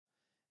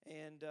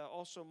and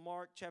also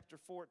Mark chapter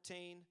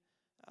 14.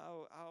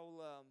 I'm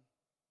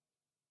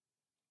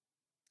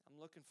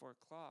looking for a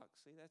clock.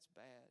 See, that's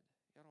bad.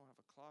 Y'all don't have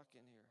a clock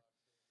in here.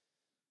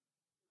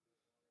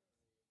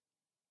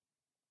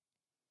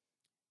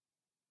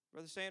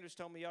 Brother Sanders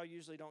told me y'all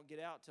usually don't get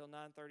out till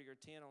 9:30 or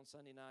 10 on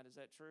Sunday night. Is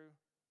that true?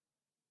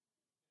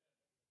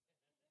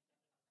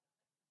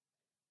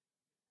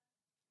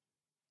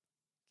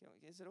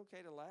 Is it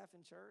okay to laugh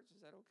in church?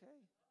 Is that okay?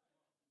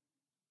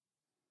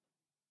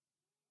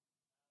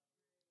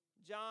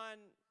 John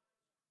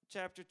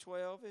chapter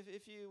 12,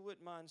 if you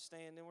wouldn't mind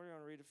standing, we're going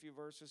to read a few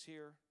verses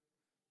here.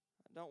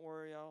 Don't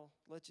worry, I'll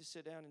let you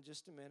sit down in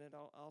just a minute.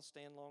 I'll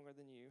stand longer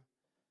than you.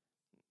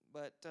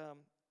 But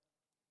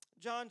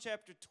John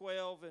chapter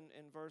 12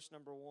 and verse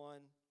number 1.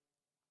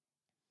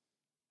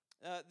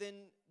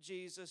 Then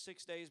Jesus,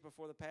 6 days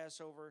before the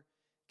Passover,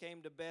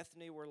 came to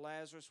Bethany where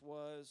Lazarus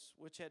was,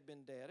 which had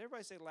been dead.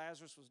 Everybody say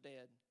Lazarus was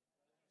dead.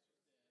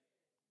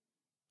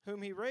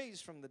 Whom he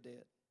raised from the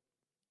dead.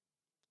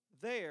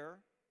 There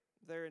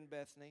in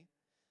Bethany,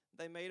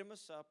 they made him a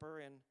supper,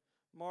 and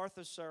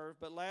Martha served,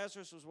 but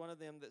Lazarus was one of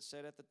them that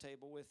sat at the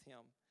table with him.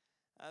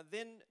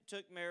 Then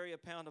took Mary a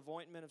pound of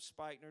ointment of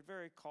spikenard,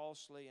 very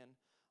costly, and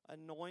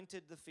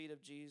anointed the feet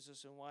of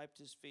Jesus and wiped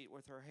his feet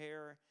with her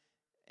hair,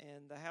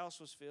 and the house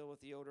was filled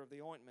with the odor of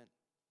the ointment.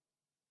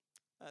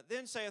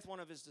 Then saith one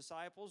of his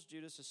disciples,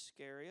 Judas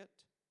Iscariot,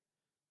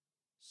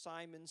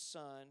 Simon's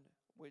son,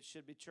 which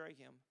should betray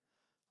him,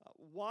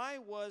 why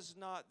was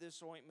not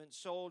this ointment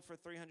sold for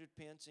 300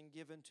 pence and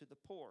given to the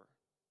poor?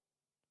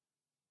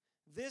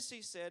 This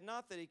he said,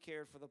 not that he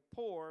cared for the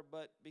poor,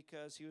 but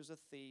because he was a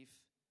thief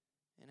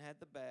and had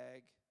the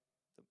bag,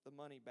 the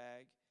money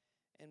bag,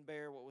 and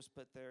bare what was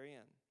put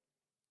therein.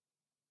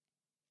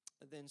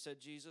 Then said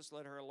Jesus,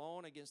 let her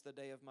alone. Against the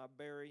day of my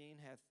burying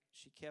hath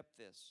she kept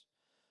this.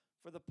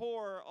 For the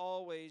poor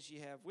always ye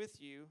have with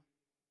you,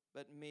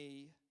 but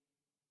me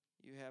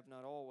you have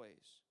not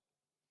always.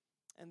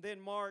 And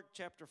then Mark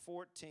chapter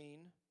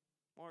 14,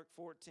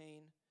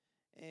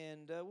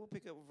 and we'll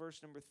pick up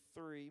verse number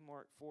 3,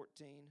 Mark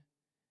 14,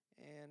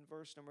 and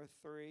verse number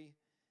 3.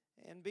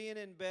 And being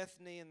in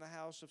Bethany in the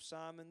house of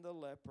Simon the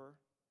leper,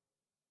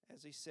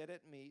 as he sat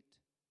at meat,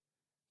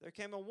 there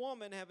came a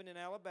woman having an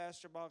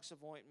alabaster box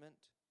of ointment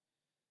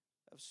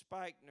of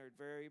spikenard,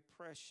 very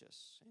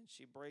precious. And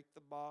she brake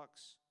the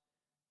box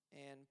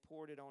and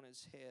poured it on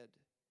his head.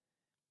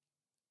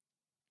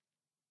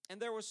 And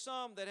there were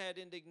some that had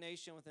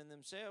indignation within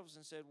themselves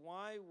and said,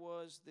 why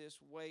was this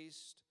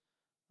waste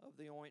of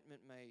the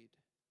ointment made?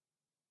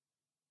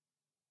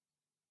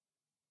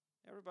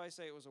 Everybody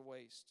say it was a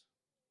waste.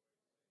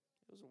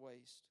 It was a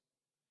waste.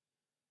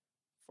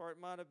 For it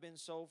might have been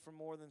sold for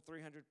more than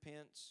 300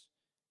 pence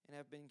and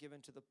have been given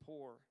to the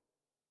poor.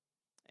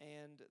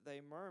 And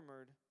they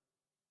murmured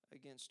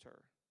against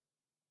her.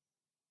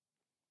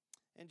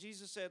 And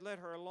Jesus said, let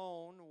her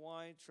alone.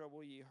 Why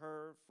trouble ye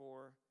her?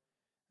 For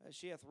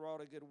she hath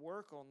wrought a good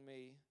work on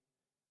me.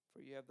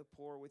 For you have the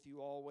poor with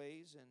you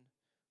always, and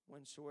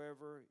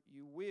whensoever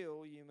you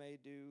will, you may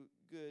do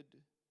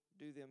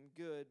them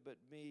good, but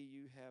me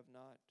you have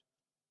not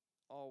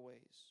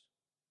always.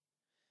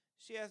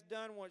 She hath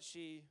done what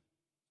she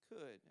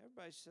could.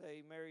 Everybody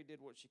say, Mary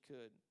did what she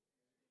could.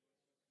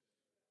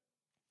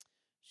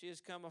 She has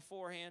come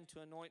aforehand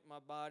to anoint my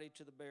body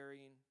to the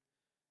burying.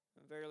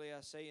 And verily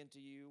I say unto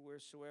you,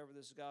 wheresoever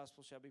this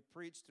gospel shall be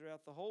preached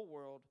throughout the whole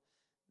world,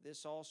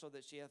 this also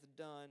that she hath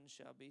done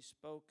shall be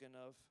spoken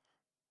of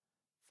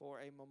for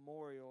a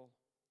memorial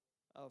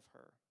of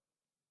her.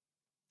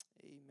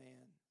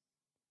 Amen.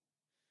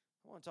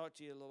 I want to talk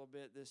to you a little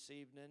bit this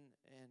evening,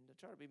 and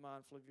try to be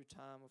mindful of your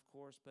time, of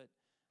course, but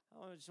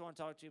I just want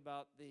to talk to you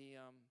about the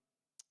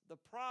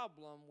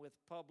problem with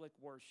public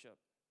worship.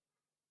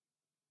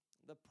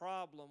 The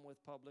problem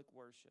with public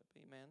worship.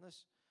 Amen.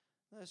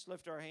 Let's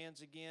lift our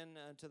hands again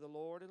to the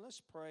Lord, and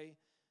let's pray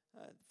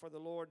for the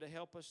Lord to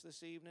help us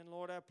this evening.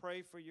 Lord, I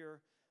pray for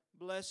your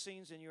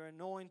blessings and your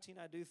anointing.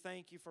 I do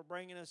thank you for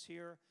bringing us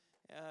here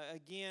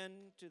again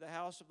to the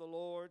house of the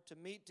Lord, to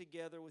meet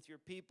together with your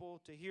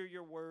people, to hear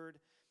your word.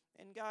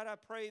 And God, I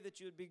pray that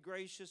you would be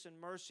gracious and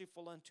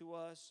merciful unto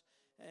us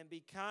and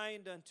be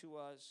kind unto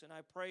us. And I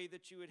pray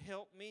that you would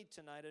help me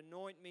tonight,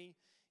 anoint me,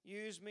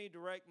 use me,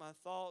 direct my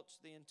thoughts,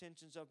 the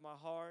intentions of my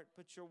heart,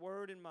 put your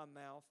word in my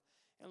mouth.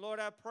 And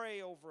Lord, I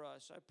pray over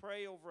us. I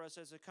pray over us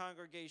as a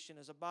congregation,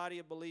 as a body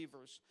of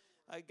believers.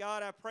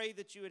 God, I pray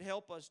that you would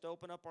help us to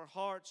open up our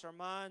hearts, our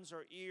minds,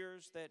 our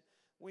ears, that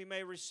we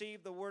may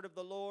receive the word of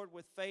the Lord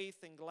with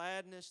faith and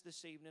gladness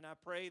this evening. I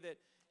pray that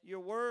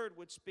your word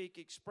would speak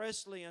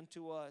expressly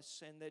unto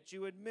us and that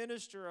you would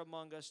minister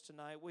among us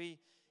tonight. We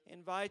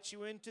invite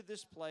you into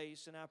this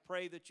place, and I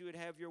pray that you would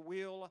have your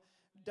will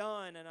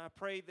done, and I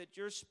pray that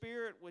your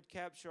spirit would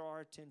capture our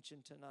attention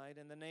tonight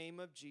in the name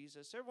of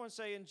Jesus. Everyone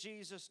say, in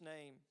Jesus'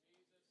 name.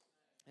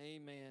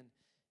 Amen.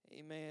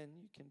 Amen.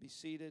 You can be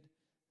seated.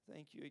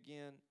 Thank you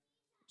again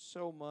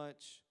so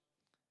much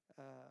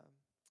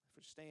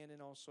for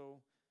standing. Also,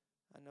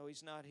 I know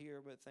he's not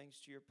here, but thanks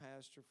to your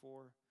pastor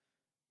for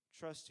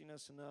trusting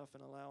us enough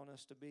and allowing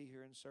us to be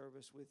here in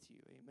service with you.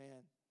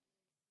 Amen.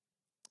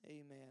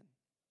 Amen.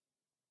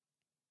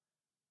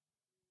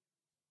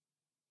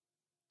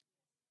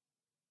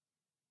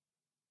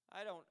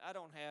 I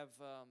don't have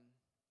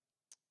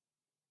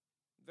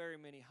very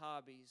many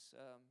hobbies.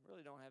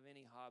 Really don't have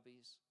any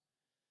hobbies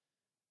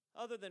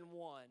other than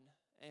one,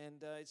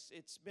 and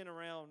it's been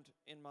around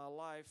in my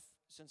life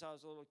since I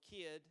was a little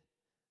kid.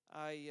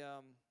 I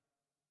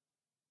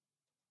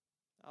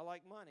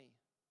like money.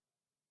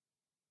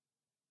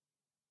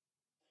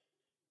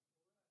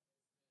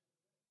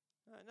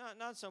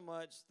 Not so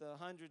much the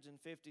hundreds and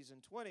fifties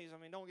and twenties. I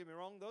mean, don't get me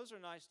wrong; those are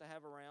nice to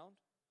have around.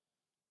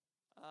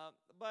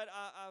 But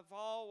I've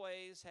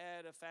always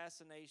had a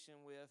fascination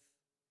with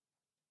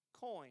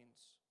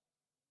coins.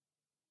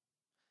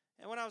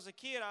 And when I was a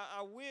kid,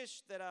 I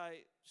wish that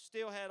I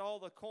still had all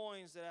the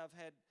coins that I've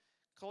had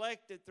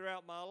collected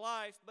throughout my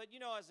life. But, you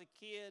know, as a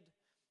kid,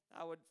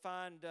 I would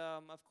find,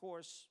 of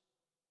course,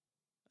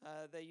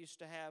 they used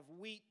to have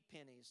wheat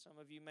pennies. Some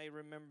of you may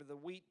remember the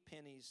wheat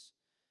pennies.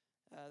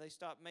 They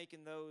stopped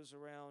making those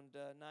around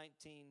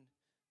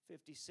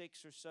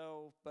 1956 or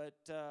so.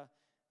 But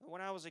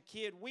when I was a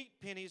kid, wheat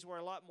pennies were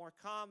a lot more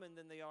common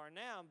than they are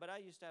now. But I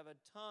used to have a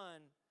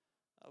ton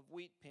of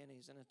wheat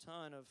pennies and a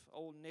ton of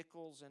old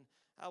nickels, and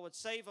I would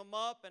save them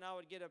up, and I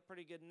would get a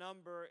pretty good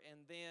number,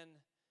 and then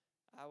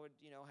I would,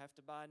 have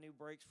to buy new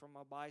brakes for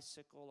my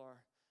bicycle or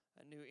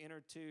a new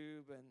inner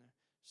tube and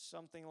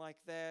something like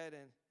that,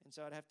 and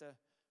so I'd have to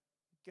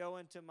go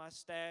into my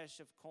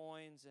stash of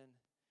coins and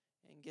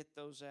get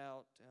those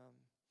out.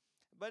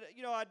 But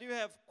I do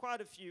have quite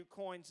a few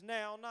coins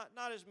now,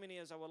 not as many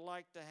as I would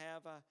like to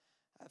have.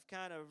 I've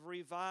kind of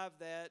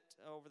revived that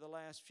over the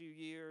last few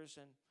years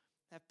and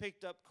have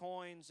picked up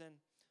coins, and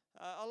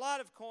a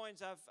lot of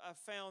coins I've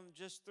found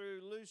just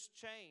through loose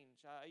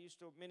change.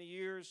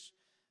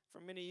 For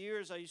many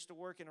years I used to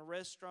work in a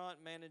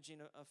restaurant,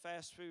 managing a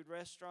fast food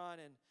restaurant,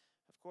 and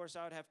of course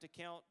I would have to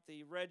count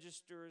the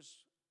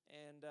registers,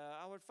 and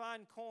I would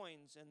find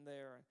coins in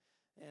there,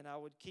 and I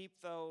would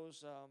keep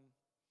those.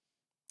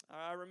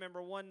 I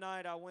remember one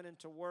night I went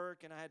into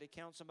work and I had to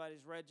count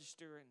somebody's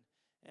register,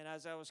 and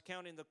as I was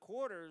counting the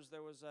quarters,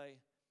 there was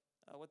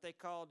what they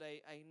called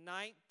a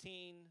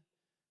 19.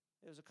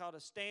 It was called a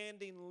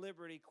standing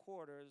Liberty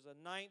quarter. It was a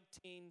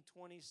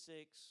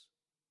 1926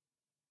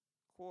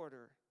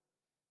 quarter.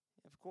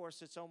 Of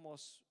course, it's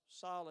almost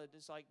solid.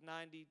 It's like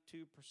 92%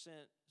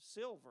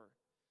 silver.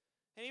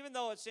 And even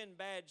though it's in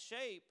bad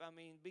shape, I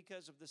mean,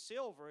 because of the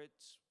silver,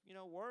 it's,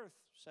 worth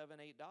 $7,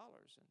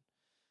 $8.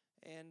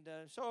 And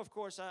so, of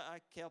course,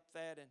 I kept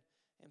that and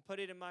put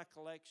it in my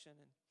collection.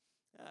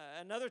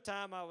 And another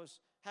time I was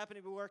happened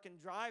to be working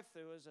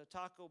drive-through as a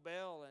Taco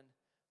Bell and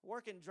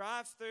working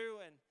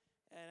drive-through, and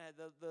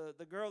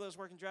the girl that was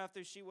working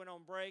drive-through, she went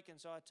on break, and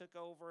so I took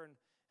over, and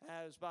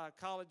I was by a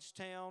college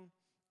town.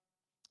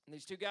 And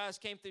these two guys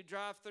came through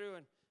drive-through,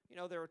 and,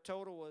 their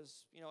total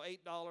was,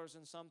 $8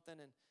 and something.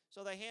 And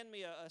so they handed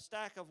me a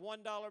stack of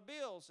 $1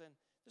 bills, and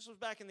this was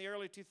back in the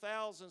early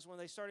 2000s when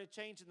they started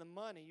changing the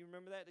money. You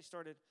remember that?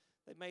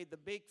 They made the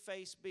big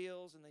face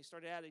bills, and they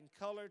started adding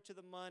color to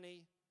the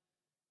money.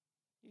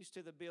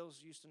 The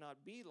bills used to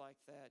not be like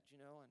that,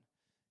 And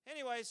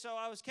anyway, so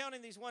I was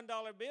counting these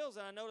 $1 bills,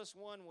 and I noticed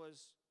one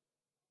was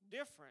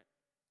different.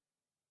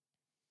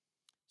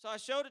 So I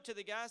showed it to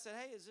the guy. I said,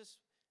 "Hey, is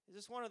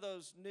this one of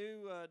those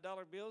new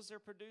dollar bills they're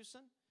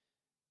producing?"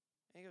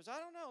 And he goes, "I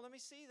don't know. Let me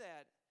see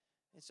that."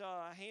 And so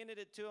I handed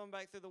it to him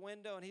back through the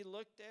window, and he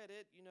looked at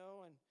it,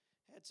 and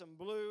had some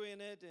blue in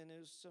it, and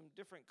there's some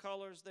different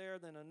colors there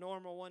than a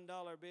normal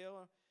 $1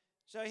 bill.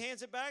 So he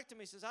hands it back to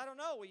me. He says, "I don't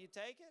know. Will you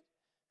take it?"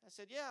 I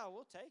said, "Yeah,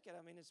 we'll take it.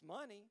 I mean, it's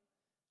money.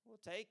 We'll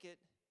take it."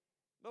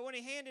 But when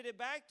he handed it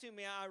back to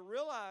me, I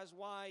realized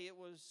why it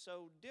was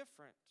so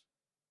different.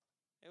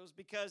 It was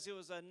because it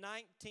was a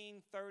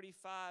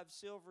 1935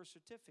 silver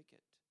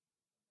certificate.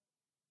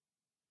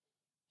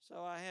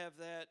 So I have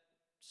that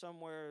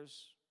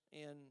somewheres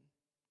in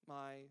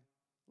my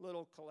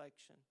little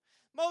collection.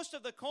 Most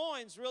of the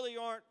coins really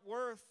aren't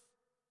worth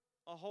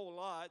a whole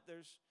lot.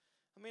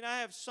 I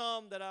have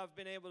some that I've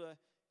been able to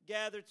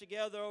gather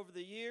together over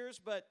the years,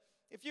 but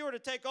if you were to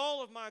take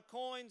all of my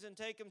coins and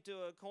take them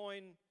to a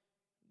coin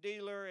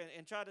dealer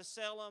and try to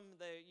sell them,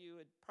 you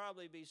would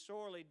probably be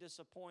sorely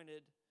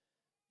disappointed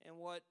in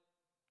what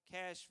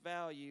cash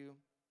value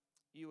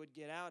you would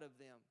get out of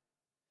them.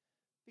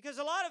 Because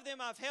a lot of them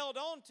I've held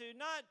on to,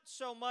 not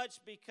so much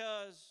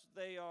because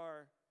they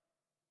are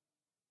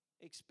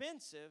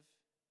expensive,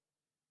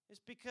 it's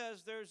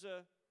because there's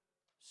a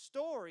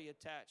story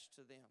attached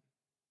to them.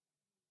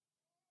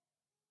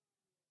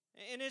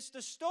 And it's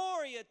the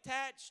story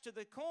attached to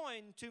the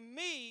coin, to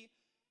me,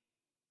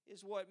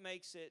 is what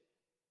makes it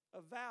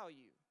of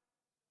value.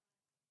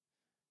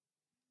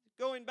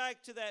 Going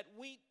back to that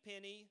wheat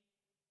penny,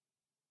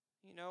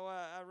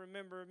 I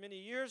remember many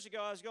years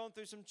ago I was going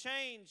through some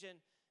change, and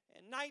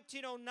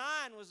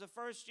 1909 was the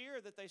first year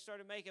that they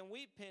started making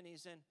wheat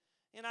pennies,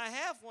 and I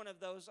have one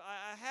of those.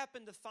 I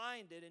happened to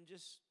find it in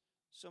just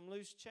some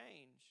loose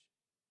change.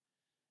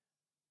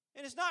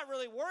 And it's not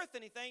really worth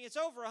anything. It's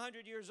over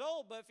 100 years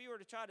old, but if you were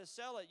to try to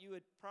sell it, you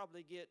would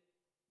probably get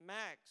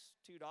max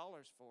 $2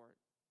 for it.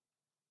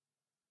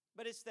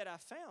 But it's that I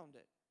found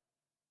it.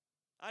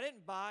 I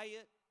didn't buy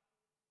it.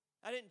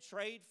 I didn't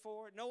trade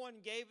for it. No one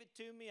gave it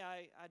to me.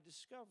 I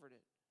discovered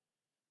it.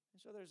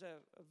 And so there's a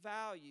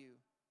value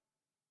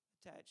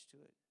attached to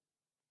it.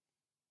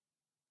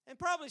 And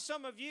probably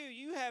some of you,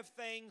 you have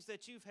things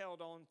that you've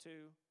held on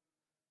to.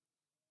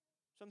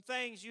 Some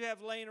things you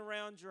have laying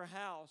around your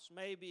house.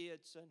 Maybe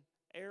it's an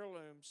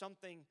heirloom,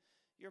 something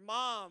your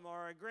mom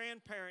or a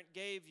grandparent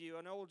gave you,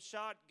 an old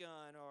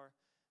shotgun, or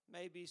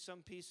maybe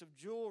some piece of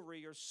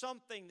jewelry, or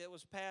something that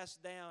was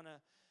passed down,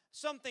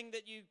 something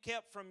that you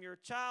kept from your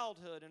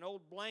childhood, an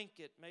old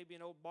blanket, maybe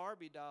an old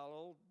Barbie doll,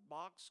 old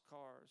boxcar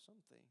or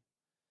something.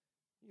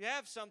 You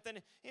have something,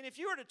 and if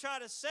you were to try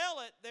to sell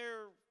it,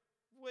 there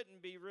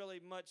wouldn't be really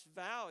much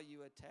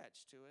value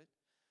attached to it.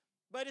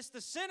 But it's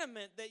the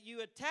sentiment that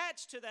you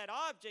attach to that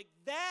object,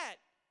 that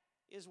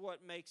is what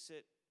makes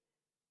it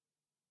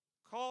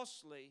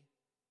costly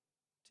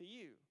to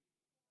you.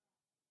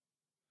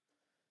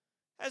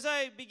 As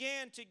I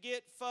began to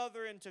get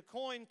further into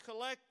coin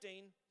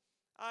collecting,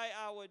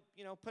 I would,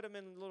 put them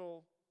in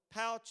little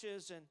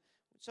pouches, and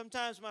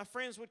sometimes my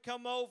friends would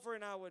come over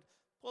and I would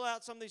pull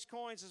out some of these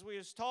coins as we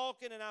was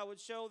talking, and I would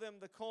show them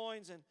the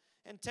coins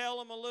and tell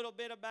them a little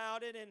bit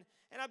about it. And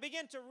I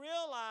began to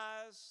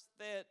realize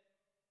that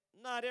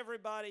not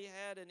everybody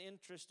had an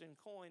interest in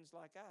coins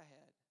like I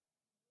had.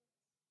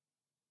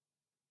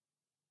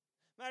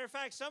 Matter of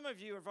fact, some of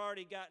you have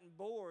already gotten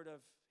bored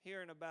of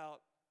hearing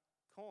about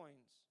coins.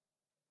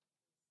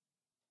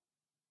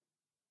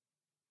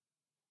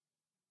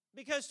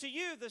 Because to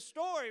you, the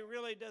story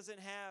really doesn't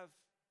have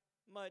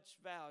much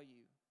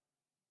value.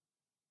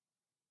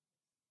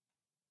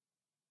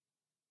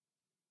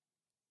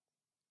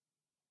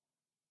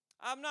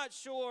 I'm not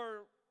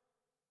sure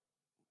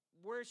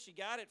where she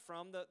got it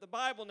from. The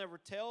Bible never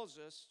tells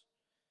us.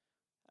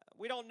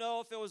 We don't know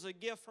if it was a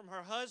gift from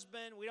her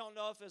husband. We don't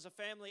know if it was a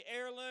family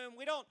heirloom.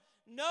 We don't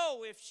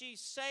know if she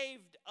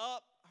saved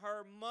up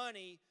her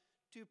money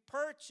to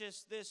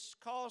purchase this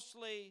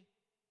costly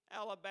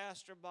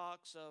alabaster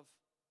box of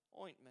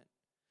ointment.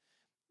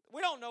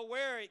 We don't know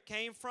where it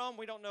came from.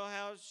 We don't know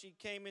how she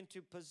came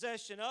into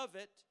possession of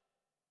it,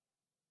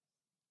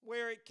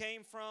 where it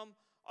came from.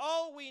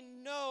 All we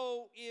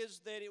know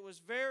is that it was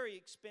very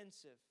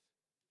expensive.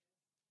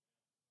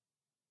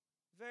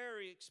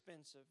 Very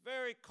expensive,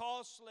 very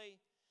costly.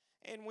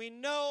 And we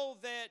know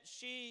that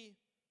she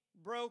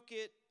broke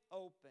it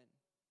open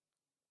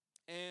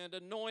and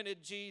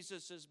anointed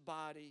Jesus'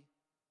 body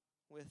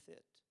with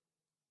it.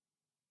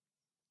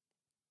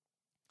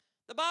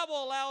 The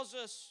Bible allows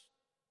us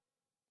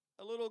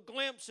a little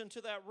glimpse into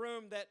that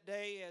room that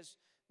day as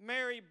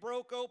Mary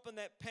broke open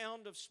that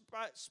pound of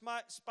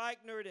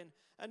spikenard and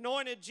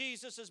anointed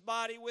Jesus'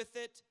 body with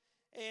it.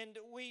 And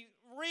we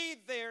read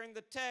there in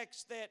the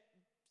text that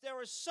there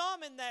were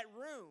some in that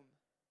room,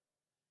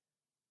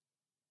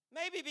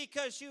 maybe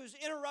because she was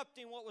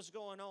interrupting what was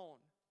going on,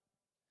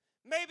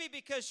 maybe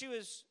because she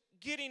was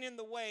getting in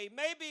the way,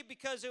 maybe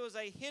because it was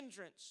a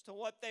hindrance to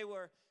what they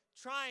were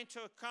trying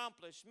to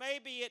accomplish,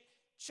 maybe it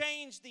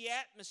changed the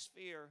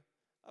atmosphere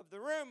of the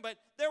room, but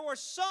there were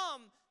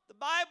some, the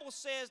Bible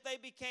says, they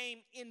became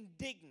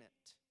indignant,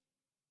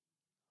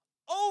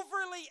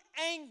 overly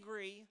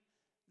angry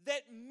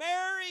that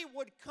Mary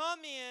would come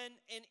in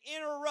and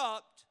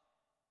interrupt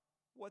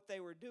what they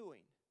were doing.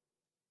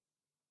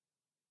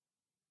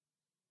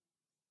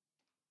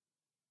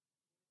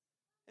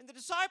 And the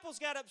disciples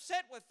got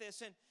upset with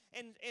this,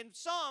 and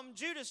some,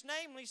 Judas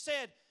namely,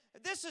 said,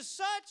 this is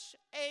such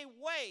a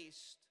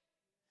waste.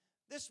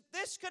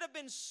 This could have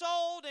been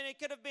sold, and it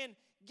could have been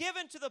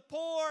given to the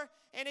poor,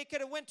 and it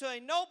could have went to a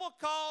noble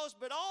cause,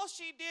 but all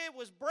she did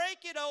was break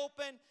it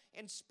open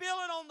and spill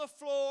it on the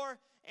floor,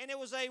 and it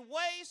was a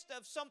waste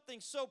of something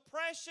so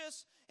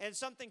precious and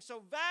something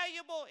so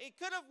valuable. It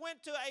could have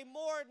went to a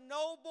more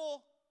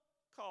noble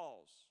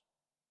cause.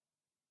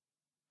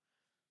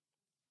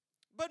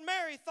 But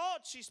Mary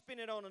thought she spent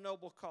it on a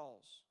noble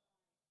cause.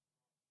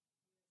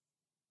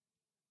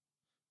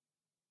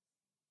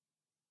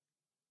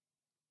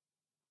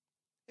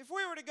 If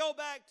we were to go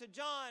back to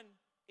John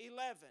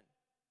 11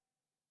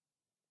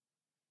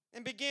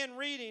 and begin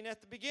reading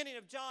at the beginning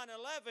of John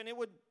 11, it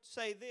would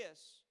say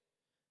this.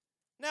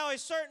 Now a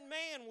certain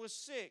man was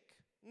sick,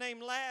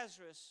 named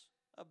Lazarus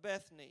of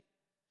Bethany,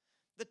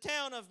 the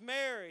town of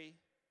Mary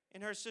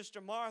and her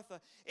sister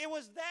Martha. It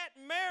was that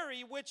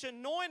Mary which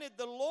anointed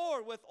the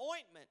Lord with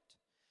ointment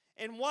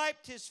and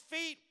wiped his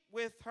feet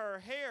with her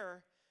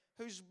hair,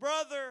 whose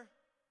brother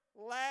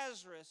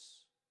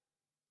Lazarus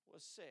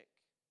was sick.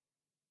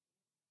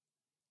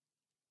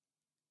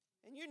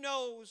 And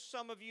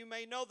some of you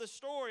may know the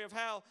story of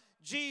how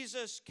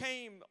Jesus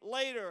came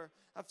later,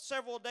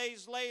 several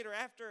days later,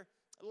 after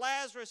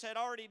Lazarus had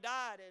already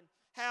died, and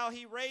how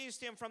he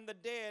raised him from the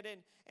dead.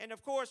 And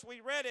of course,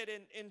 we read it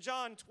in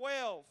John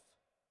 12.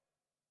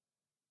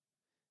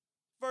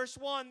 Verse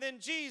 1, then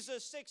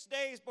Jesus, 6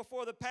 days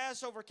before the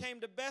Passover, came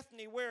to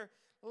Bethany, where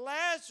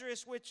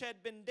Lazarus, which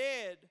had been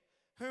dead,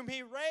 whom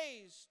he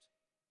raised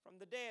from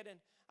the dead. And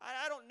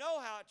I don't know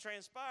how it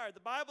transpired. The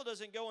Bible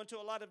doesn't go into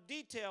a lot of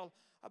detail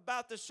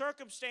about the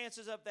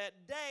circumstances of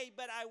that day,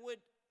 but I would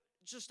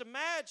just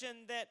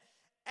imagine that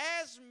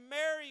as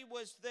Mary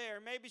was there,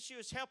 maybe she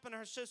was helping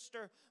her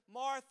sister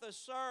Martha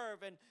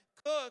serve and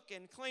cook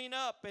and clean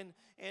up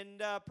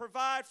and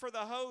provide for the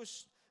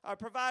host,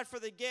 provide for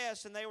the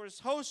guests, and they were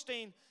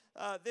hosting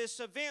this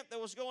event that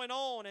was going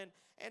on, and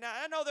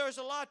I know there was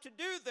a lot to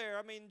do there.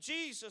 I mean,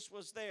 Jesus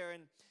was there,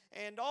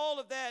 and all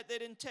of that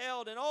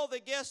entailed, and all the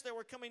guests that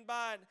were coming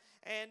by,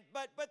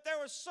 but there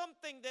was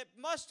something that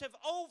must have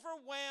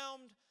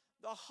overwhelmed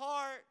the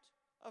heart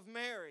of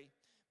Mary,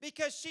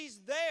 because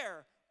she's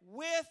there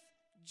with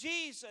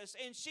Jesus,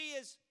 and she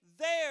is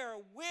there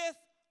with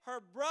her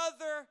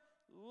brother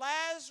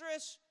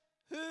Lazarus,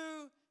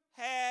 who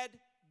had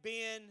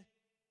been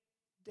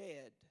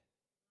dead.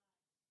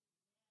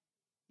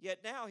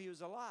 Yet now he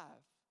was alive,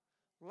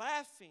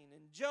 laughing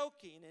and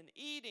joking and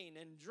eating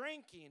and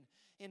drinking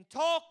and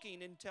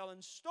talking and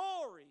telling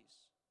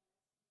stories.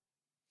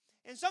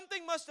 And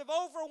something must have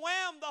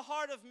overwhelmed the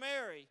heart of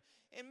Mary.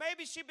 And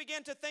maybe she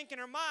began to think in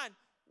her mind,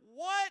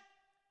 what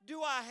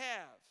do I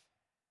have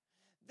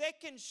that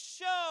can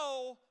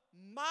show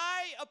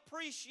my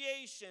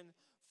appreciation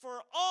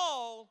for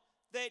all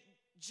that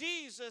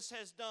Jesus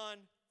has done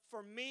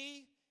for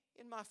me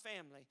and my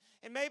family?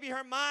 And maybe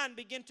her mind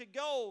began to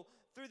go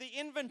through the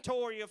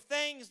inventory of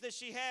things that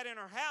she had in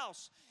her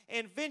house.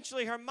 And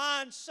eventually her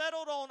mind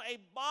settled on a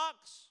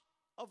box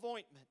of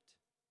ointment.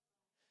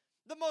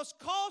 The most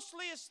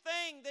costliest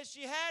thing that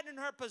she had in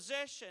her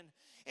possession.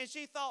 And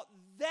she thought,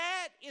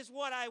 that is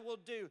what I will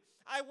do.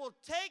 I will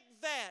take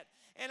that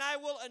and I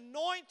will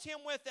anoint him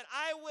with it.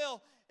 I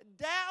will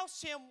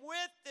douse him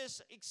with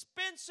this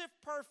expensive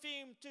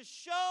perfume to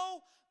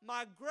show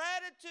my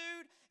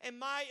gratitude and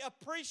my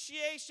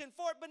appreciation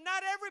for it. But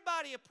not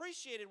everybody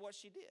appreciated what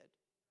she did.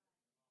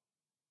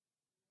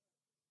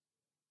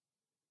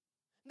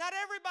 Not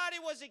everybody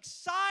was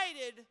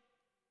excited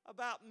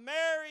about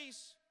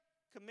Mary's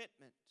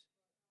commitment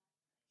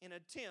in an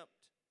attempt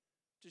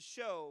to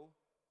show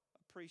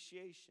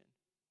appreciation.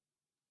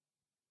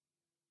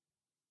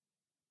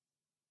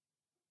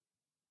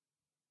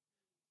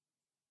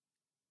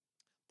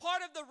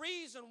 Part of the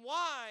reason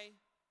why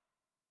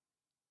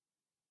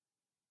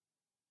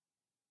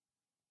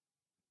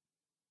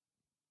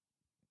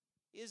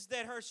is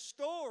that her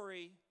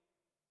story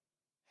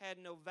had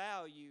no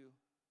value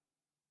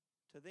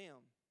to them.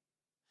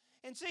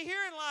 And see,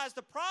 herein lies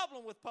the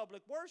problem with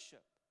public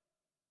worship.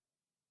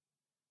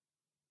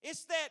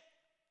 It's that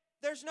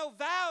there's no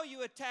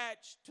value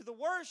attached to the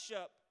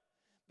worship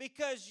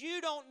because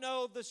you don't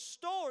know the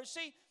story.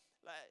 See,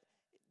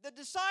 the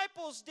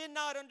disciples did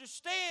not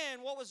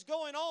understand what was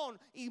going on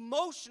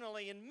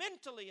emotionally and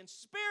mentally and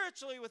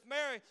spiritually with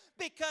Mary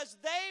because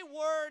they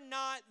were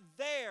not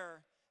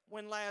there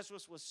when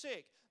Lazarus was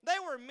sick. They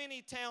were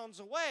many towns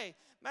away.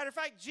 Matter of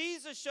fact,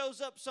 Jesus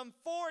shows up some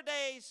 4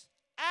 days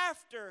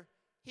after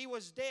he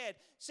was dead.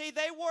 See,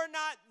 they were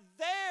not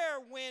there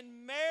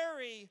when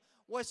Mary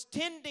was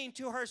tending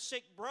to her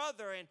sick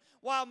brother, and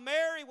while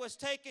Mary was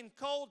taking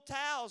cold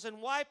towels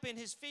and wiping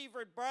his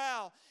fevered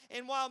brow,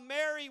 and while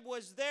Mary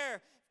was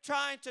there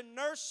trying to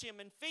nurse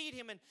him and feed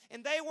him,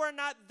 and they were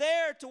not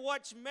there to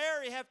watch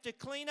Mary have to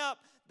clean up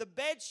the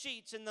bed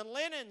sheets and the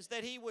linens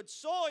that he would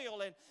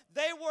soil, and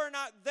they were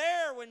not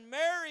there when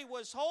Mary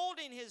was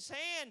holding his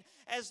hand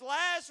as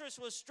Lazarus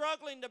was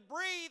struggling to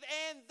breathe,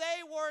 and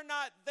they were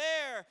not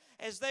there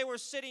as they were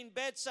sitting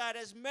bedside,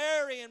 as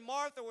Mary and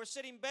Martha were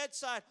sitting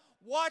bedside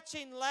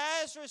watching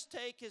Lazarus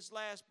take his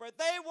last breath.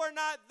 They were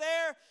not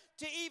there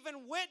to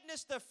even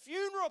witness the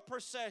funeral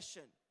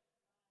procession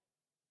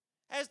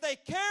as they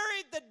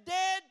carried the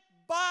dead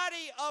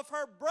body of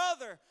her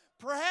brother,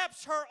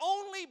 perhaps her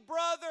only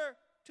brother,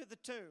 to the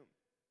tomb.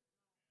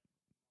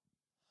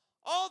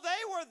 All they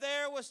were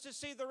there was to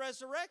see the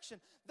resurrection.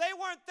 They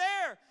weren't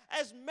there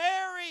as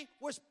Mary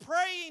was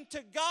praying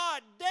to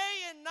God day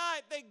and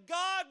night that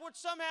God would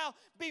somehow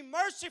be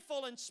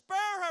merciful and spare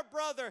her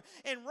brother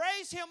and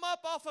raise him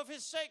up off of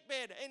his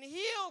sickbed and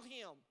heal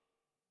him.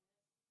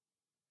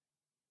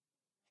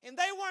 And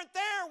they weren't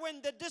there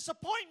when the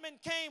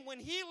disappointment came, when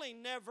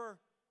healing never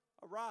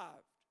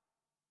arrived.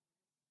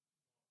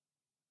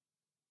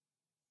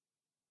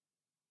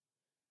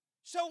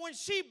 So when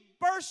she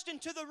burst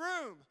into the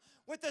room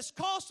with this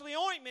costly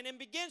ointment and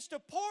begins to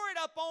pour it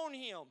up on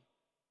him,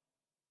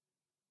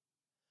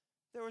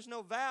 there was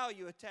no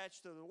value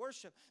attached to the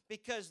worship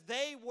because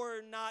they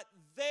were not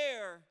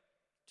there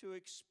to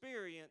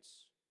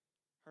experience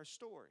her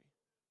story.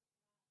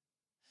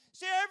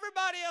 See,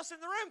 everybody else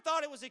in the room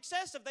thought it was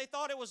excessive. They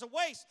thought it was a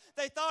waste.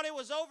 They thought it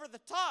was over the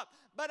top.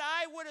 But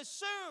I would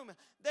assume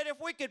that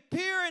if we could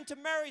peer into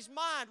Mary's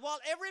mind, while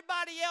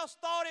everybody else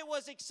thought it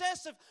was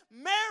excessive,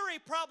 Mary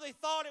probably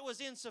thought it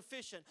was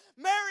insufficient.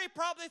 Mary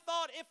probably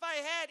thought, if I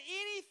had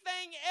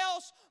anything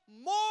else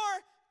more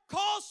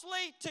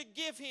costly to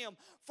give Him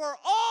for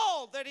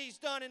all that He's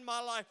done in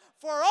my life,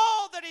 for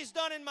all that He's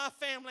done in my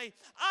family.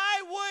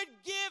 I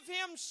would give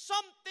Him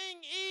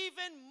something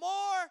even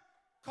more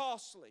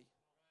costly.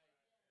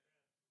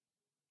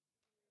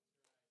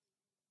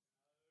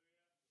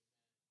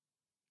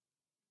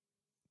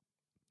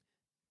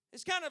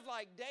 It's kind of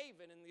like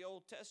David in the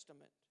Old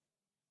Testament.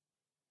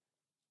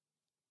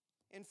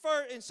 In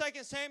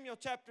 2 Samuel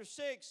chapter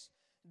 6,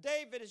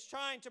 David is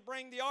trying to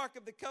bring the Ark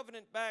of the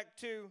Covenant back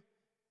to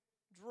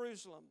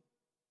Jerusalem.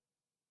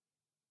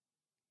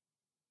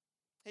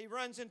 He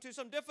runs into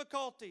some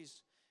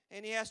difficulties,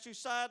 and he has to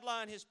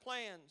sideline his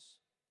plans.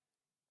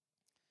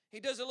 He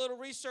does a little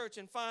research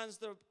and finds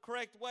the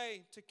correct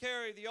way to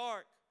carry the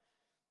ark.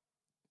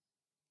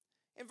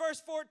 In verse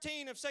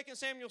 14 of 2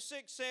 Samuel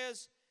 6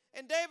 says,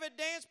 "And David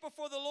danced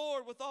before the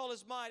Lord with all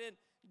his might, and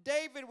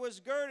David was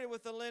girded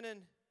with a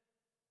linen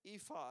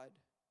ephod."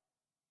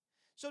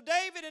 So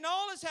David and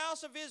all his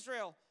house of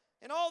Israel,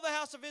 and all the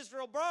house of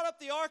Israel brought up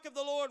the ark of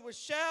the Lord with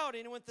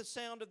shouting and with the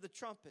sound of the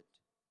trumpet.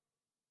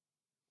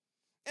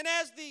 And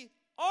as the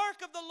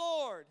ark of the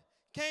Lord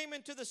came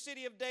into the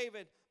city of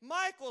David,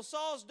 Michal,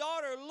 Saul's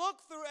daughter,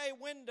 looked through a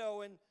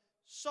window and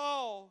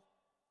saw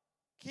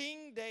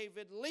King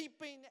David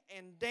leaping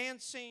and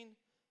dancing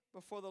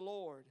before the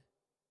Lord.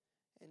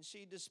 And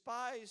she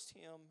despised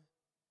him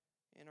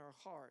in her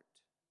heart.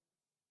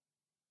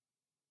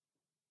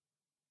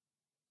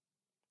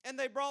 And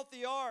they brought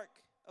the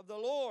ark of the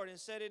Lord and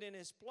set it in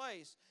his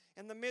place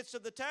in the midst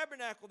of the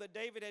tabernacle that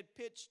David had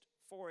pitched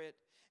for it.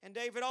 And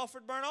David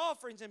offered burnt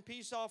offerings and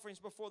peace offerings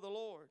before the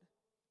Lord.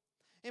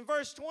 In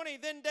verse 20,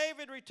 then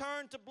David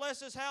returned to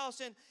bless his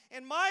house, and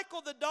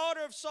Michal, the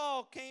daughter of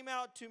Saul, came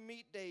out to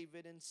meet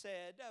David and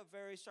said,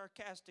 very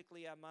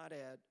sarcastically I might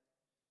add,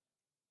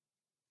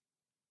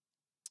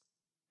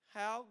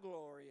 how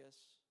glorious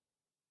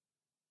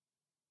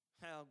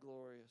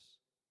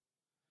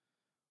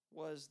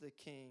was the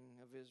King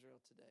of Israel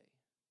today.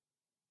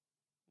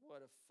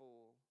 What a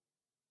fool.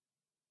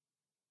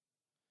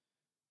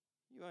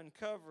 You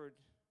uncovered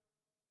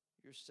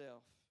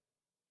yourself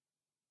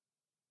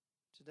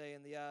today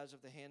in the eyes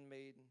of the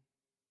handmaiden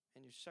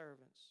and your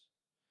servants,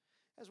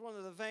 as one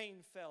of the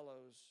vain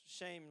fellows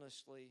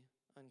shamelessly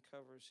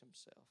uncovers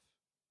himself.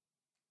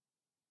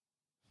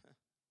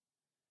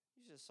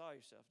 You just saw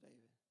yourself,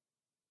 David.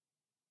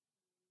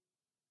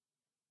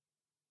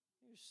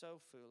 You're so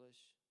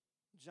foolish,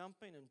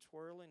 jumping and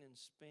twirling and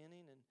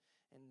spinning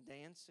and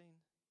dancing.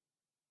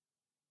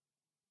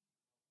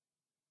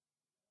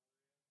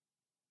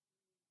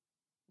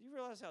 Do you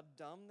realize how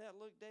dumb that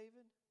looked,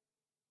 David?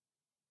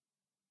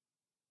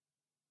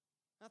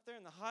 Out there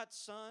in the hot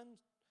sun,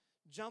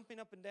 jumping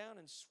up and down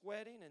and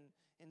sweating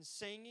and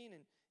singing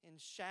and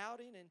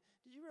shouting. And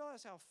did you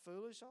realize how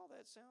foolish all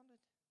that sounded?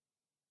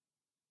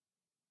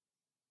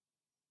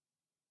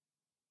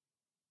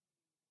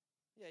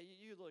 Yeah,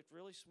 you looked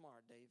really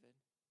smart, David.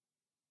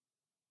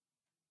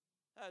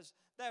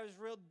 That was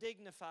real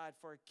dignified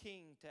for a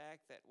king to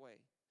act that way.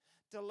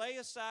 To lay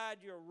aside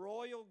your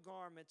royal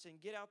garments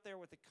and get out there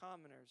with the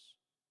commoners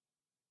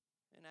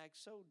and act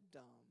so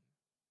dumb.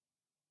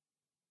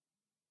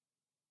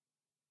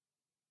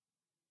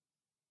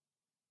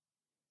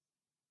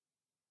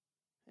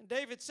 And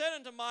David said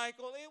unto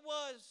Michal, it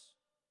was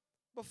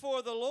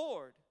before the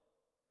Lord,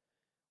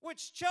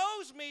 which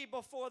chose me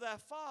before thy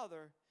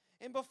father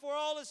and before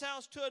all his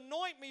house to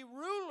anoint me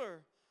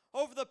ruler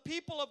over the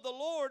people of the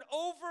Lord,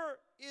 over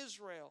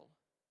Israel.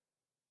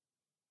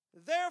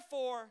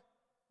 Therefore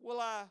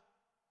will I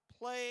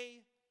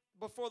play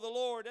before the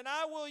Lord, and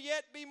I will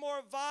yet be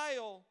more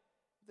vile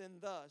than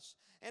thus.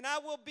 And I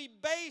will be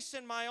base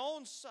in my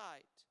own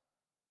sight,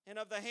 and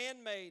of the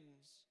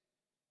handmaidens,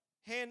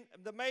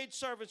 the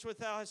maidservants which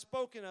thou hast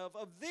spoken of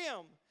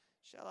them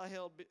shall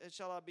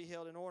I be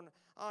held in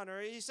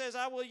honor. He says,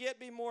 I will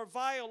yet be more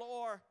vile,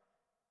 or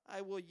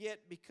I will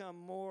yet become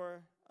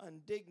more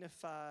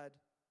undignified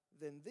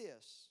than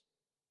this.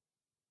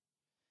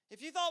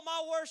 If you thought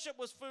my worship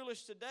was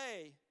foolish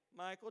today,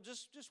 Michal,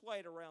 just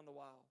wait around a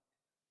while.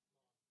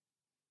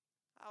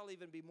 I'll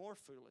even be more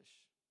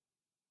foolish.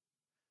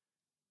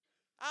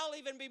 I'll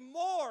even be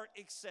more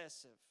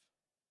excessive.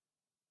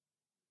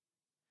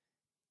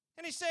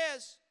 And he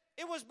says,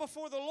 it was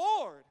before the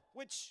Lord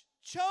which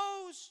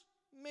chose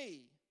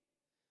me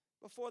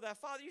before thy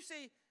father. You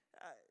see,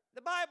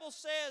 the Bible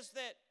says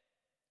that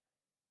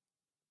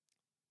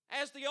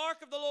as the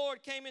ark of the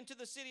Lord came into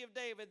the city of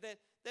David,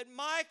 that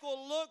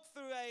Michal looked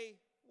through a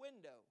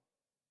window.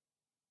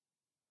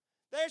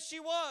 There she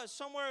was,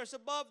 somewhere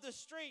above the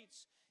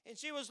streets, and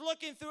she was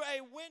looking through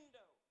a window.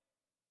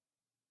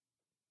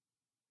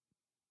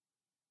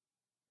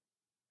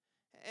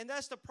 And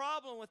that's the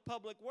problem with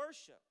public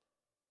worship.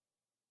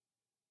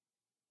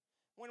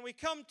 When we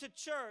come to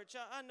church,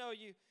 I know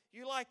you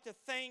like to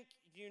think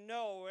you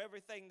know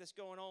everything that's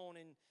going on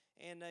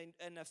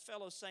in a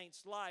fellow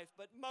saint's life,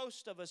 but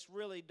most of us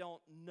really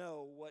don't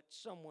know what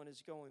someone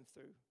is going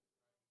through.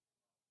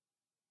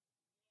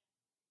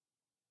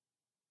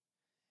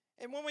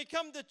 And when we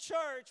come to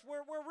church,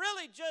 we're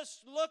really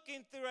just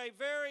looking through a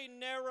very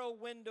narrow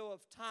window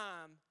of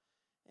time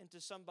into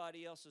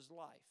somebody else's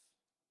life.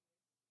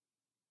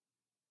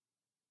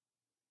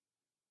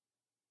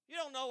 You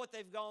don't know what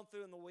they've gone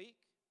through in the week.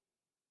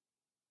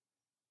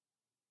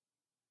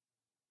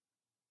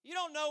 You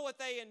don't know what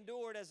they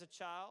endured as a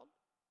child.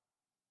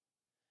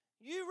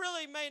 You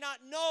really may not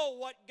know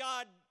what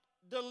God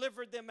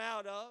delivered them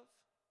out of,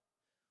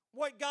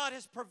 what God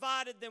has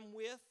provided them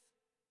with,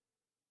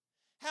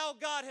 how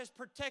God has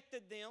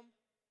protected them.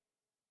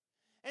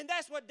 And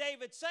that's what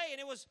David's saying.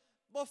 It was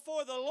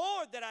before the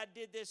Lord that I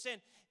did this,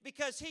 and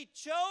because He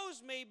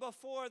chose me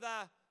before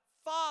thy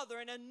father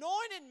and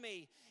anointed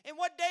me. And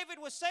what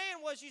David was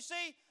saying was, you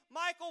see,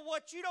 Michael,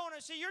 what you don't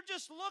see, you're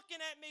just looking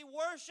at me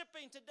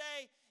worshiping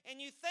today, and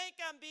you think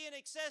I'm being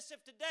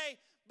excessive today,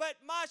 but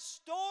my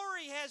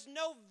story has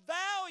no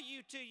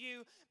value to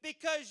you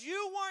because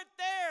you weren't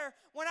there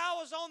when I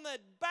was on the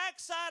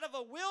backside of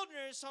a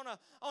wilderness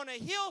on a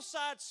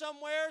hillside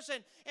somewheres,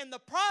 and the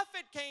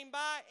prophet came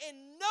by, and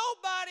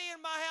nobody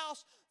in my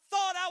house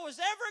thought I was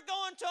ever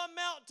going to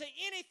amount to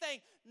anything.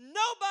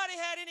 Nobody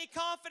had any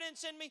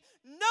confidence in me.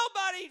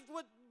 Nobody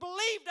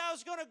believed I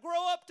was going to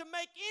grow up to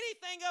make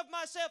anything of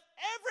myself.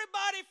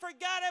 Everybody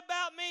forgot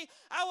about me.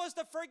 I was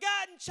the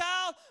forgotten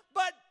child,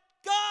 but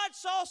God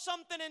saw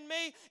something in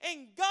me,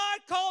 and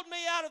God called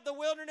me out of the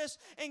wilderness,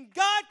 and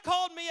God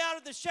called me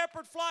out of the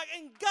shepherd flock,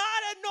 and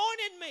God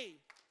anointed me.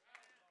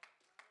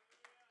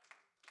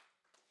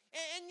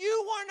 And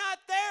you were not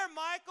there,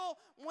 Michael,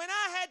 when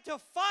I had to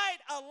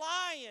fight a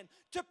lion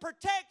to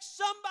protect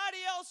somebody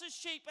else's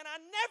sheep, and I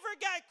never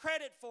got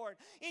credit for it.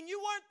 And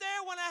you weren't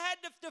there when I had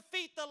to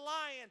defeat the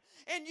lion.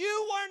 And you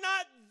were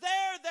not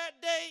there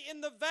that day in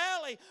the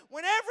valley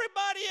when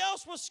everybody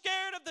else was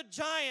scared of the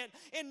giant,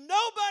 and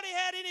nobody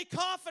had any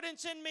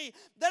confidence in me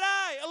that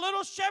I, a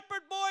little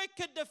shepherd boy,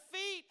 could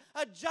defeat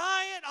a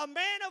giant, a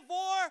man of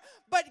war.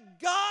 But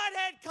God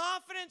had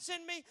confidence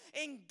in me,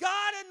 and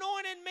God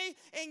anointed me,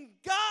 and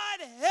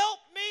God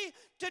helped me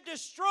to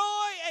destroy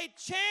a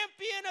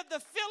champion of the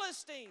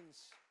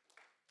Philistines.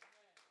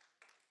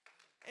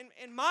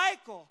 And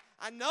Michael,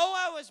 I know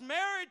I was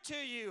married to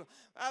you,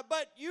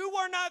 but you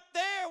were not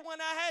there when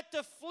I had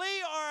to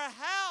flee our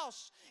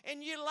house,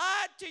 and you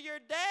lied to your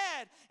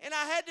dad, and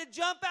I had to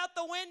jump out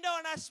the window,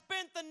 and I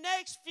spent the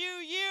next few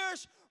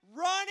years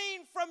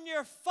running from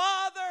your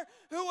father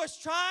who was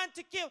trying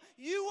to kill.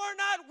 You were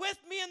not with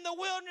me in the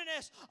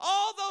wilderness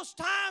all those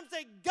times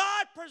that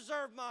God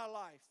preserved my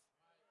life.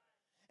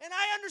 And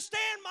I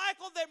understand,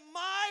 Michael, that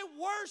my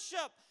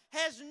worship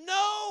has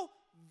no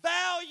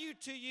value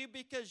to you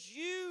because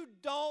you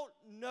don't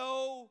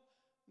know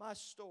my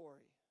story.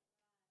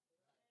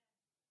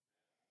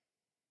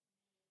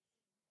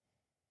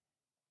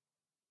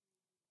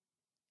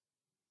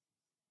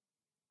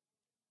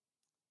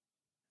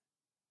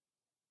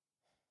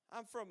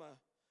 I'm from a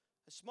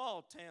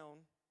small town.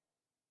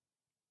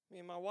 Me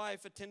and my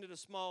wife attended a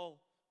small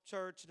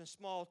church in a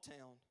small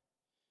town.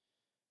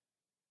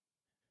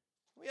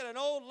 We had an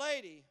old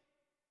lady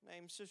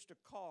named Sister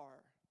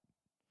Carr.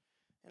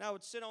 And I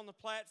would sit on the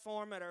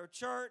platform at our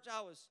church.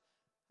 I'm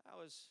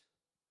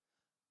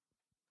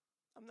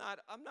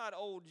not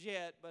old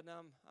yet, but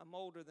I'm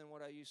older than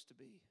what I used to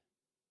be.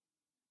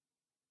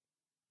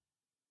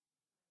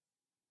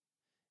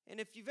 And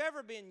if you've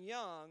ever been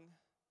young,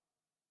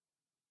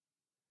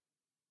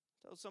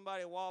 I told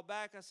somebody a while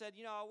back, I said,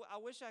 I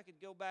wish I could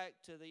go back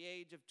to the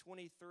age of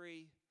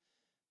 23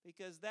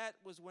 because that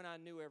was when I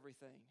knew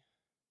everything.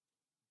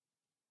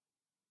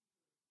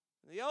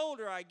 The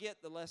older I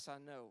get, the less I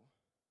know.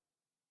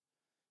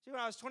 See, when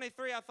I was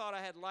 23, I thought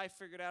I had life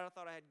figured out. I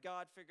thought I had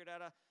God figured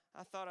out.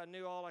 I thought I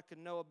knew all I could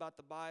know about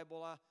the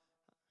Bible.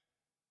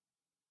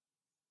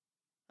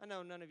 I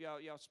know none of y'all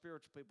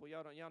spiritual people,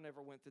 y'all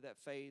never went through that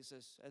phase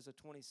as a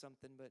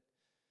 20-something, but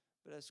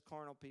as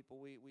carnal people,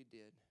 we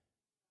did.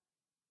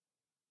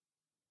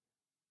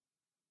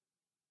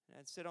 And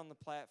I'd sit on the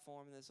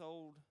platform, and this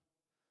old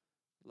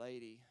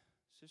lady,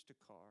 Sister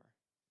Carr,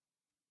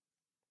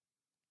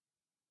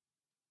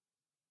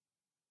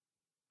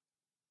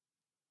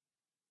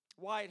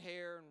 white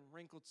hair and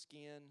wrinkled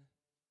skin.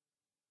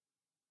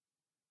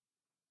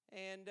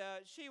 And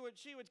she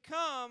would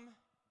come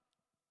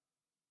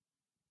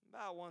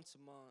about once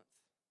a month.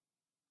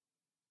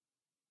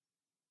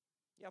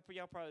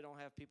 Y'all probably don't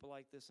have people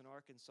like this in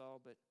Arkansas,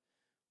 but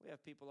we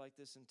have people like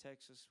this in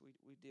Texas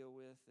we deal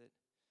with that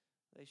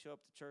they show up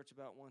to church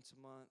about once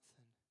a month.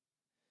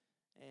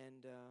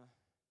 And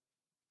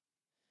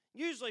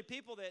usually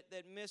people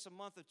that miss a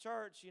month of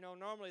church,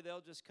 normally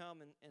they'll just come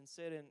and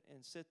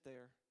sit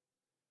there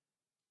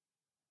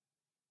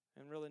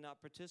and really not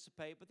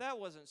participate. But that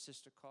wasn't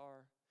Sister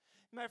Carr.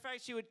 Matter of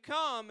fact, she would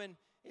come and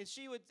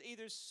she would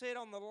either sit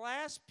on the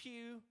last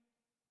pew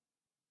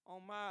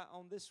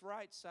on this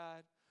right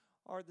side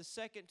or the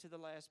second to the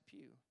last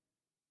pew.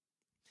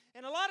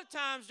 And a lot of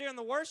times during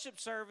the worship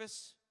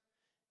service,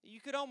 you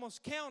could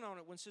almost count on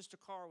it when Sister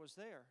Carr was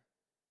there.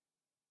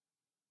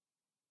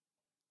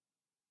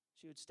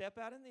 She would step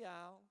out in the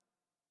aisle,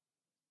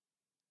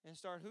 and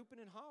start hooping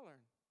and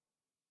hollering.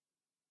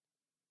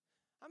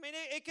 I mean,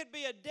 it could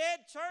be a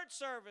dead church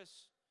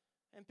service.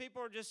 And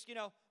people are just,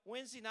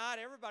 Wednesday night,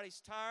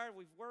 everybody's tired.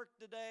 We've worked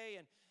today,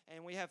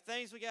 and we have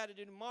things we got to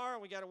do tomorrow.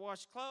 We got to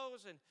wash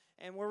clothes,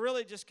 and we're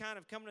really just kind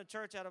of coming to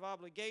church out of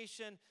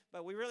obligation.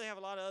 But we really have a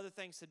lot of other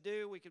things to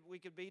do. We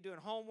could be doing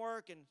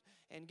homework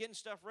and getting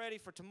stuff ready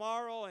for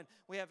tomorrow, and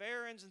we have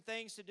errands and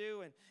things to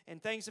do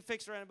and things to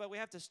fix around. But we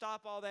have to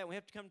stop all that. We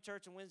have to come to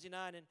church on Wednesday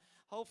night, and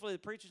hopefully the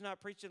preacher's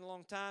not preaching a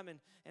long time,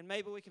 and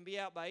maybe we can be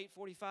out by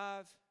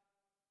 8:45.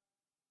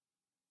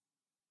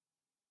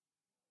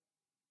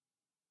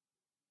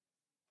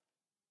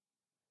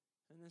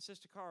 And then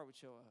Sister Carr would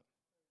show up.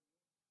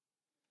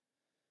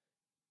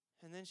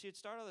 And then she'd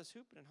start all this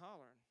hooping and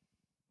hollering.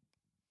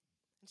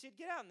 And she'd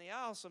get out in the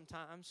aisle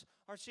sometimes,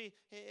 or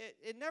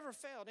it never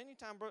failed.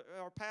 Anytime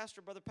our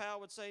pastor, Brother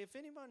Powell, would say, if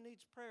anyone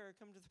needs prayer,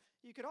 come to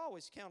you could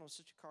always count on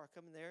Sister Carr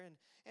coming there.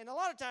 And a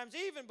lot of times,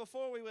 even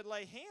before we would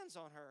lay hands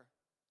on her,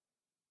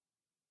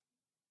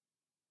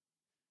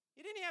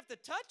 you didn't even have to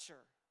touch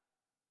her.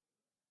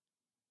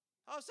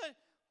 All of a sudden,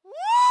 woo!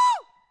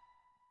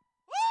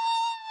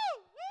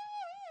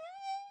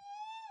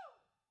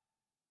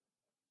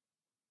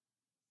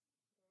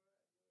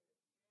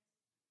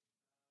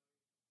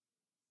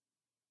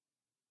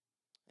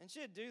 And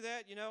she'd do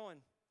that,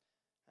 and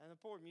the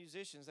poor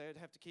musicians, they'd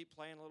have to keep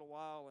playing a little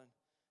while and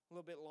a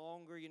little bit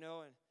longer,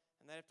 and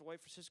they'd have to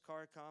wait for Sister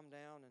Carr to calm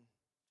down and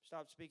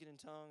stop speaking in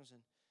tongues.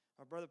 And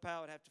our Brother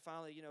Powell would have to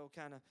finally,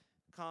 kind of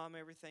calm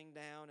everything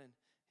down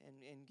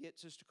and get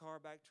Sister Carr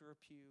back to her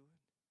pew.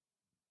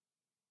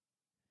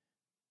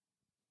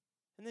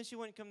 And then she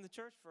wouldn't come to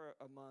church for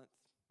a month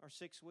or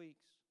 6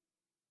 weeks.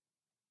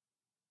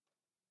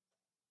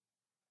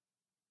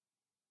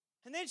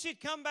 And then she'd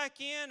come back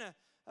in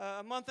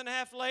a month and a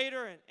half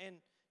later, and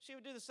she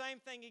would do the same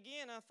thing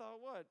again. I thought,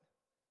 what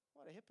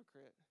a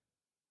hypocrite.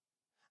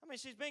 I mean,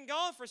 she's been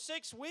gone for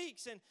 6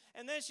 weeks,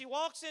 and then she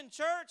walks in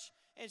church,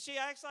 and she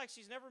acts like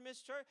she's never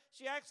missed church.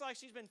 She acts like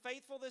she's been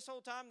faithful this whole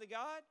time to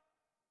God.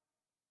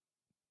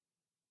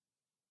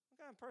 What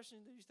kind of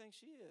person do you think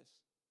she is?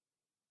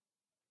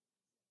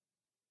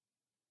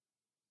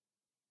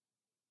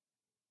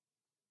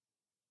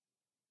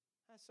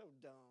 That's so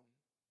dumb.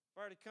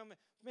 For her to come in,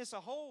 miss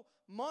a whole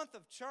month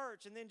of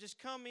church and then just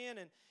come in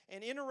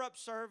and interrupt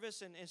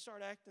service and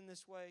start acting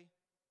this way.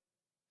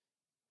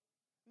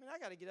 I mean, I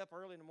got to get up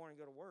early in the morning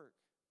and go to work.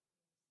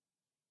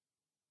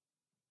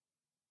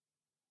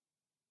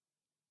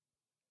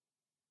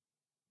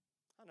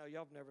 I know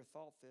y'all have never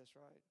thought this,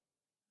 right?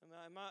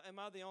 Am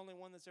I the only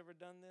one that's ever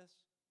done this?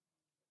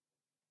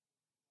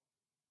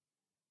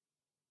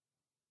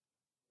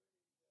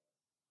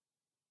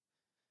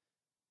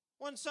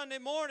 One Sunday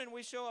morning,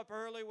 we show up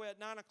early. At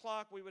 9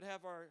 o'clock, we would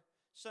have our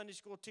Sunday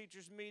school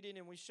teachers meeting,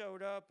 and we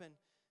showed up, and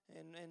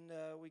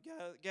we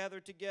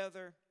gathered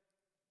together.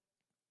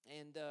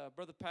 And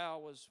Brother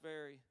Powell was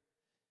very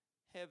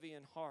heavy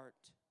in heart.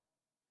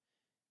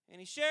 And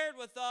he shared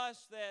with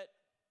us that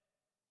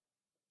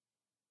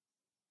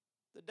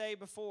the day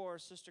before,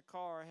 Sister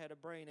Carr had a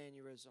brain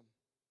aneurysm.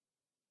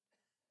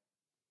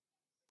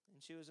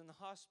 And she was in the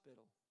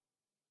hospital.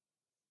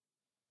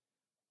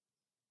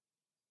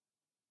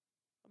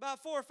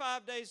 About 4 or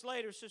 5 days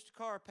later, Sister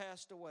Carr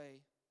passed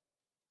away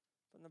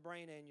from the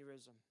brain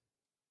aneurysm.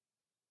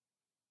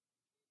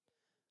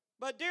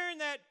 But during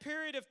that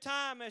period of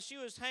time, as she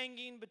was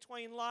hanging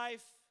between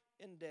life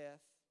and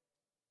death,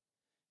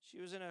 she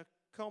was in a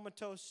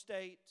comatose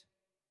state.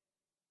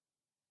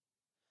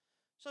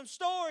 Some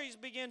stories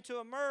began to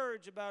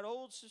emerge about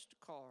old Sister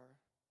Carr,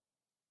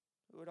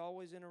 who would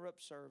always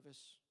interrupt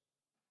service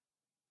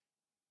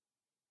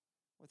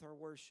with her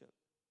worship.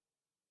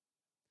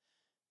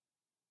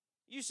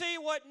 You see,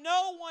 what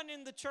no one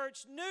in the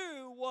church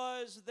knew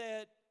was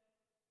that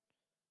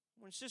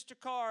when Sister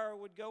Carr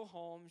would go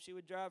home, she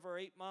would drive her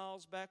 8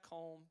 miles back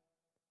home.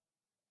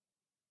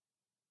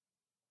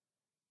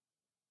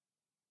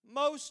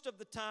 Most of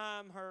the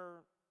time,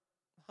 her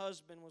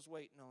husband was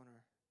waiting on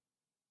her.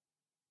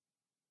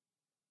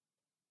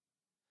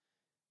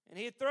 And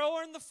he'd throw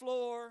her on the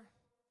floor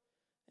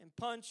and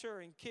punch her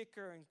and kick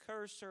her and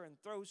curse her and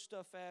throw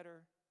stuff at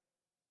her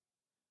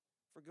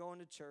for going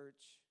to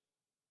church.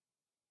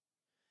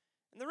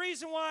 And the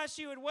reason why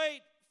she would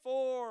wait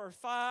 4 or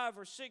 5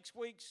 or 6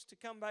 weeks to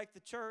come back to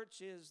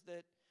church is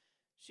that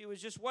she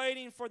was just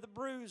waiting for the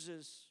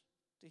bruises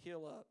to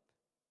heal up.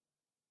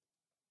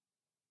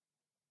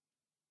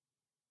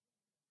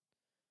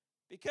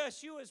 Because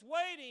she was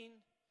waiting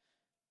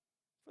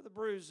for the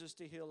bruises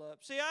to heal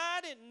up. See,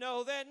 I didn't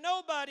know that.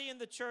 Nobody in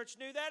the church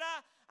knew that.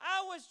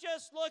 I was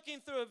just looking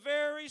through a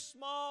very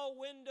small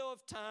window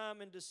of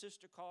time into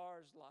Sister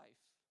Carr's life.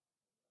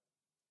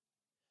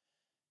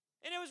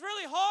 And it was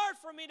really hard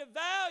for me to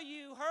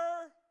value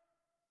her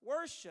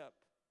worship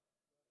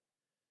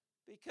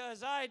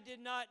because I did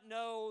not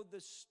know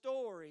the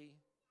story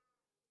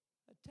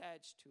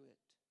attached to it.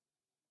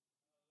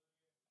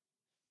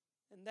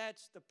 And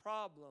that's the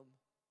problem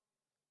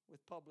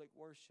with public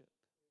worship.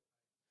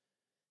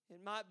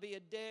 It might be a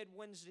dead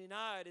Wednesday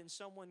night and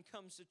someone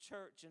comes to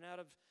church, and out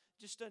of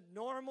just a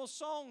normal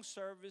song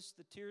service,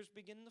 the tears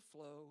begin to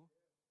flow,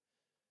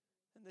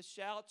 and the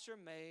shouts are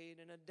made,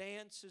 and a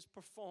dance is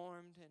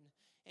performed,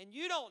 and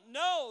you don't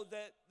know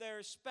that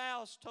their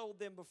spouse told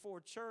them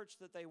before church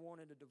that they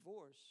wanted a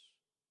divorce.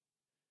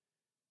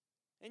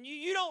 And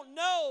you don't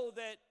know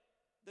that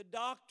the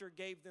doctor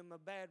gave them a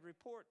bad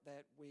report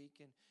that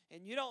week,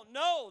 and you don't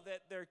know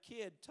that their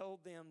kid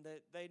told them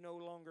that they no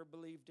longer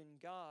believed in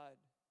God.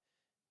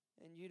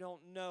 And you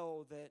don't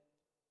know that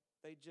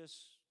they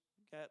just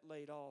got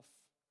laid off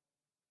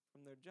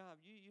from their job.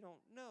 You don't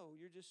know.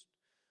 You're just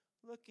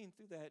looking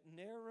through that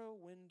narrow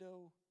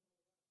window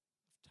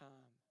of time.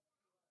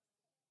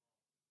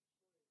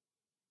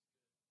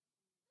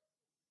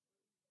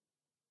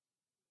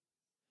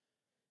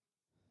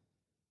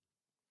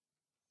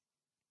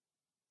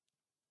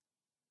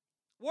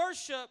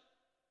 Worship,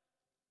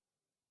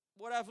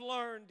 what I've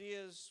learned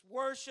is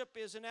worship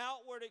is an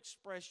outward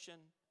expression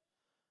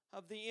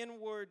of the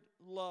inward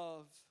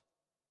love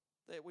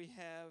that we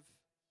have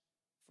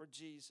for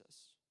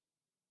Jesus.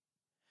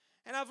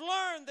 And I've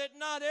learned that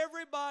not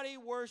everybody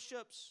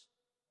worships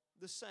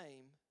the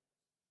same.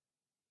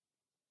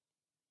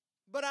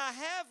 But I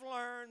have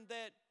learned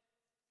that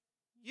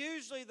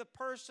usually the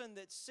person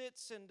that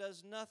sits and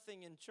does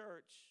nothing in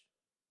church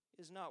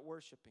is not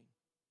worshiping.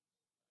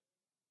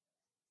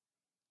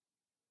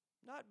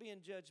 Not being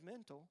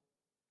judgmental.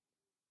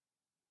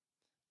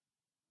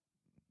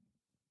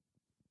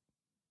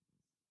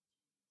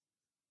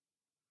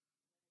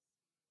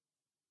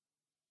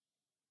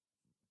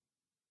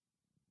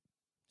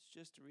 It's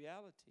just a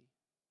reality.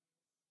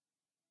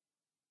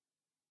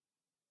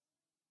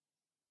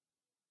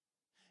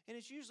 And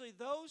it's usually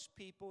those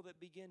people that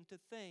begin to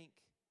think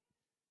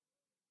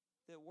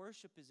that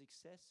worship is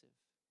excessive.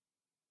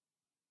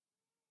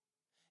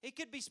 It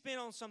could be spent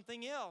on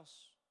something else.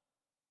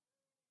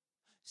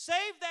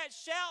 Save that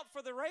shout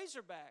for the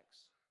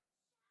Razorbacks.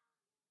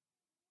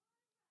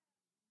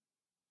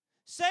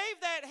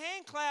 Save that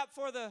hand clap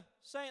for the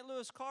St.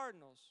 Louis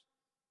Cardinals.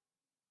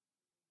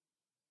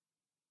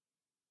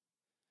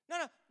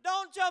 No,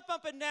 don't jump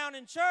up and down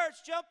in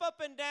church. Jump up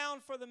and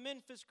down for the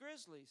Memphis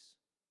Grizzlies.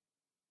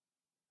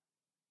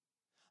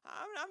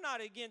 I'm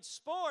not against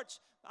sports.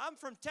 I'm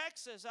from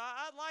Texas.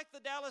 I like the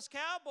Dallas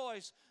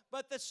Cowboys.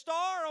 But the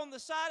star on the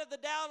side of the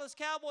Dallas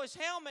Cowboys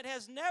helmet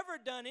has never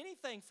done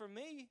anything for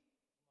me.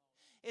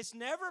 It's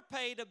never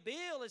paid a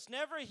bill. It's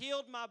never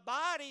healed my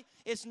body.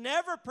 It's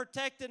never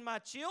protected my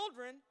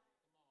children.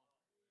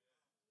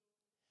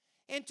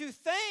 And to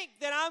think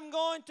that I'm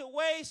going to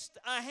waste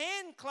a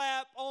hand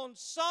clap on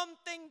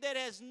something that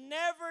has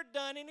never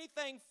done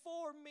anything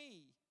for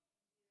me.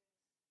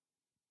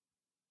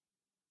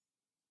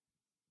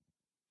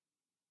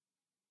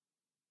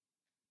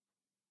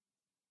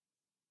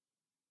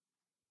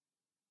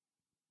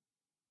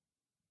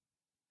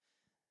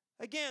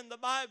 Again, the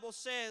Bible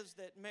says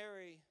that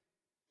Mary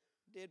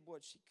did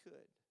what she could.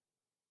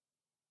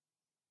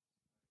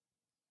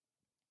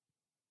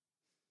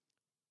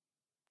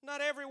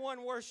 Not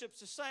everyone worships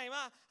the same.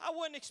 I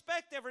wouldn't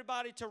expect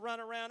everybody to run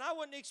around. I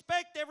wouldn't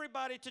expect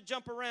everybody to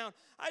jump around.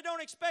 I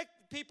don't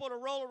expect people to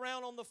roll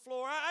around on the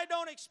floor. I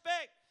don't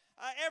expect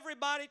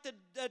everybody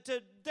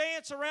to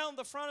dance around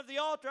the front of the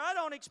altar. I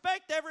don't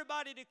expect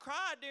everybody to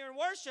cry during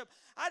worship.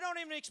 I don't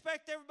even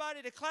expect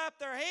everybody to clap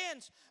their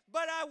hands.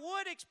 But I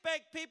would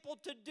expect people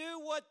to do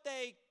what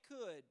they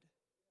could.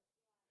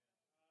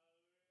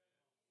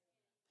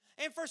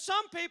 And for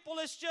some people,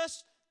 it's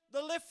just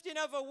the lifting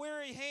of a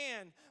weary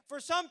hand. For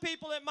some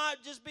people, it might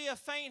just be a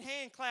faint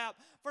hand clap.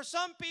 For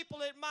some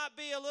people, it might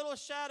be a little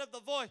shout of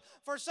the voice.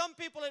 For some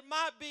people, it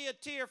might be a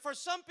tear. For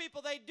some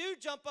people, they do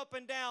jump up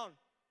and down.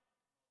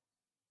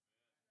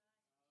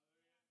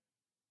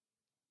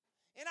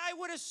 And I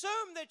would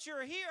assume that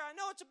you're here. I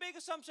know it's a big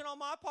assumption on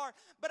my part,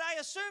 but I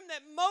assume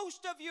that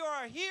most of you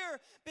are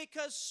here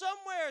because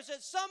somewhere,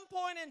 at some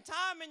point in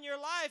time in your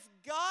life,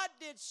 God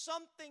did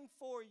something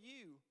for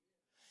you.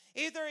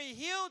 Either He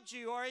healed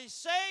you or He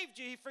saved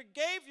you. He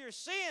forgave your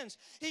sins.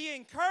 He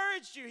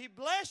encouraged you. He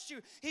blessed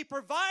you. He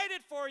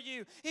provided for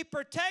you. He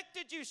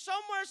protected you.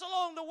 Somewheres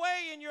along the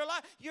way in your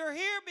life, you're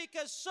here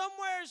because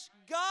somewheres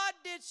God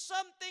did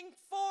something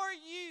for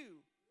you.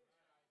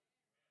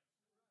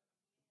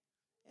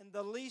 And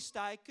the least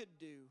I could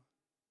do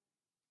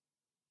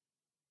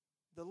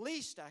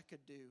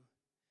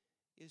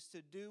is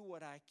to do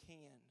what I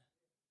can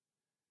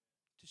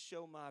to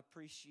show my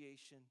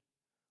appreciation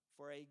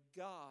for a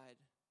God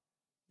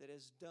that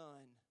has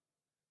done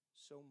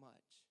so much.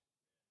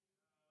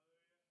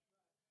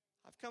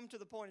 I've come to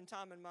the point in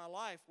time in my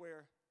life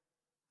where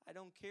I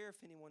don't care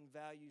if anyone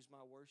values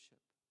my worship.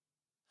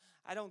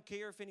 I don't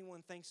care if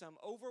anyone thinks I'm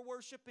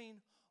over-worshiping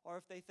or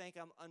if they think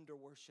I'm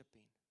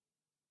under-worshiping.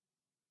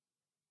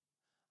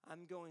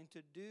 I'm going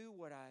to do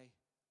what I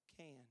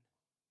can.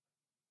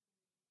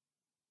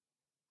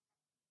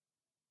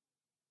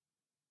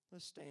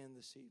 Let's stand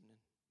this evening.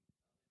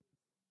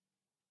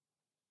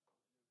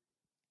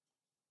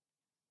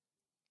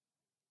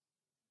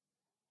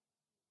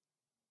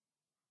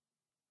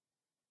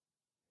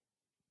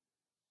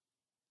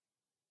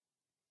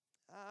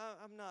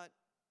 I'm not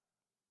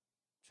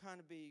trying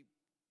to be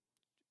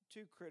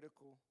too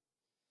critical.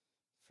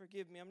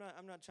 Forgive me. I'm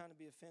not trying to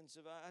be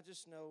offensive. I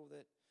just know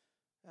that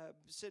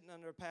sitting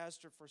under a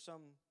pastor for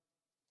some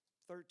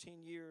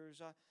 13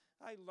 years,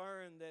 I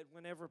learned that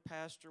whenever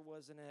pastor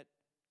wasn't at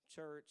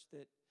church,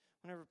 that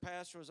whenever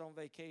pastor was on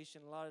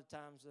vacation, a lot of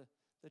times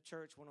the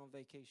church went on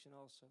vacation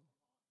also.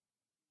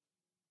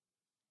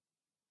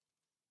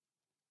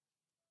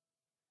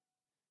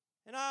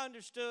 And I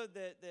understood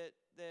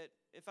that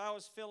if I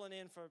was filling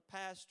in for a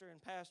pastor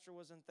and pastor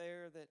wasn't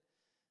there, that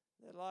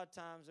a lot of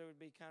times there would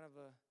be kind of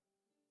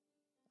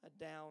a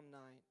down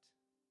night.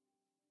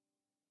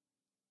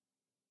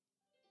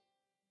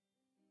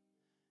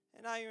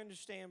 And I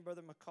understand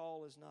Brother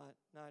McCall is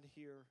not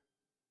here.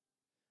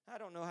 I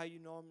don't know how you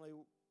normally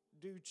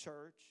do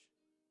church.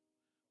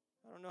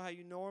 I don't know how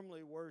you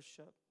normally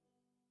worship.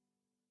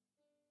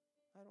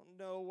 I don't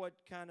know what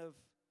kind of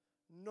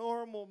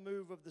normal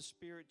move of the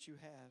Spirit you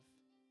have.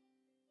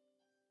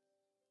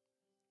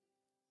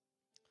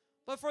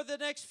 But for the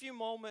next few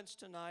moments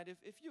tonight,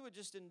 if you would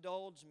just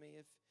indulge me,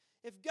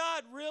 if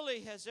God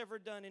really has ever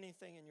done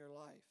anything in your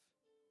life,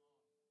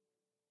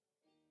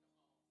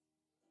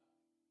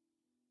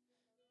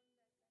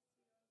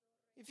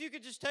 if you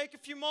could just take a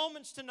few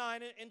moments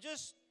tonight and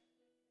just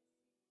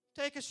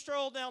take a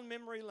stroll down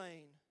memory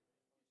lane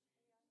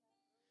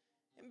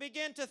and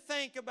begin to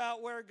think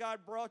about where God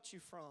brought you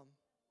from.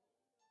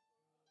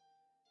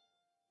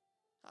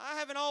 I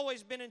haven't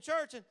always been in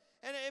church, and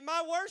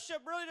my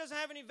worship really doesn't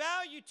have any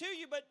value to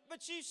you, but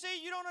you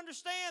see, you don't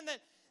understand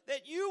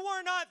that you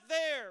were not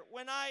there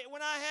when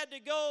I had to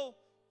go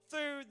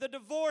through the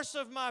divorce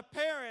of my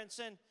parents,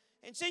 and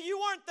see, you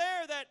weren't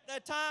there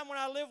that time when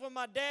I lived with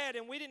my dad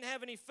and we didn't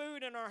have any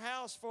food in our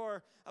house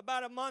for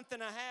about a month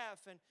and a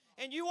half,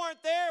 and you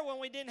weren't there when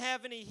we didn't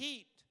have any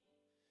heat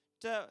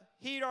to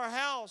heat our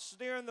house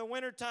during the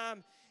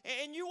wintertime.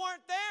 And you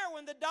weren't there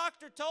when the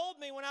doctor told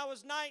me when I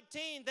was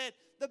 19 that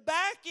the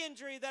back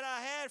injury that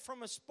I had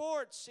from a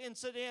sports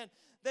incident,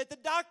 that the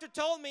doctor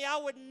told me I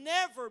would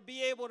never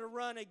be able to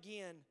run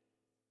again.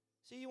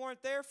 See, you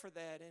weren't there for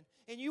that.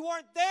 And you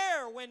weren't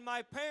there when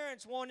my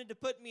parents wanted to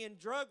put me in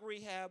drug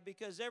rehab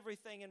because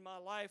everything in my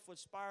life was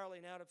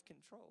spiraling out of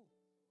control.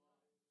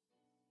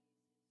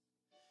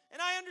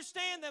 And I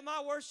understand that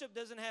my worship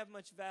doesn't have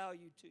much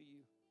value to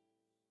you.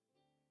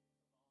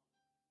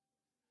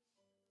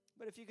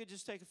 But if you could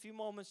just take a few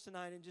moments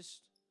tonight and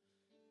just,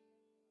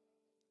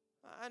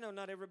 I know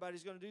not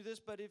everybody's going to do this,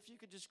 but if you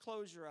could just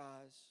close your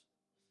eyes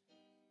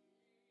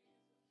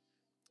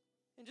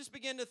and just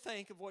begin to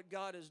think of what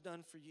God has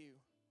done for you,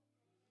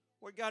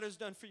 what God has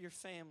done for your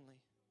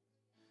family,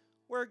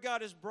 where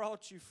God has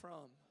brought you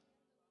from,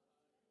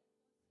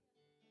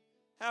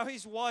 how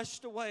He's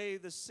washed away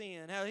the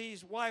sin, how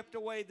He's wiped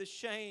away the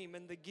shame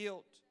and the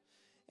guilt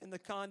and the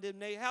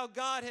condemnation, how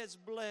God has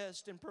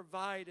blessed and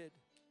provided.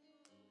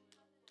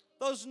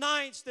 Those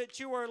nights that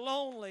you were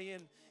lonely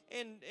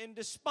and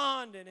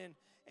despondent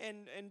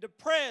and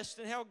depressed,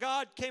 and how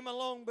God came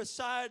along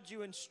beside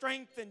you and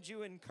strengthened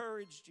you,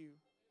 encouraged you.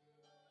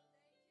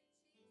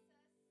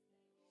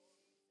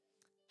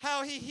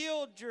 How He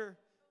healed your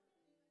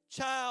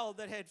child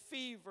that had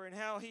fever, and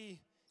how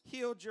He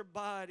healed your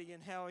body,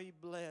 and how He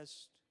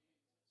blessed.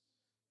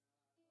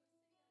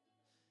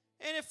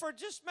 And if for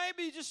just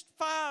maybe just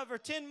 5 or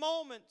 10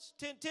 moments,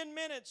 10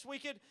 minutes, we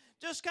could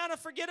just kind of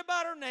forget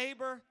about our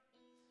neighbor,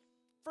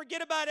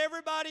 forget about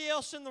everybody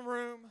else in the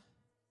room,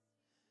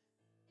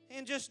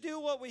 and just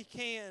do what we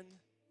can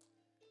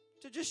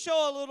to just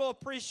show a little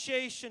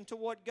appreciation to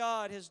what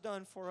God has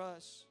done for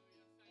us.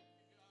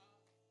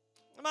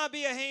 It might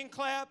be a hand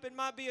clap. It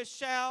might be a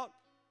shout.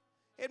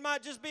 It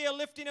might just be a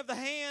lifting of the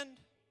hand.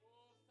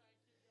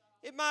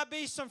 It might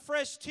be some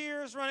fresh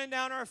tears running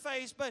down our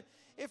face. But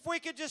if we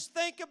could just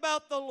think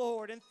about the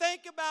Lord and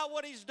think about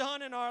what He's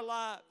done in our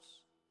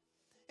lives,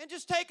 and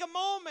just take a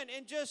moment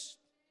and just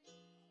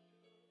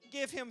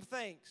give Him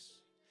thanks.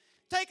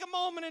 Take a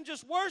moment and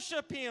just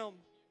worship Him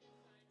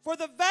for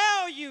the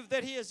value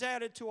that He has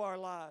added to our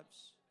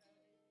lives.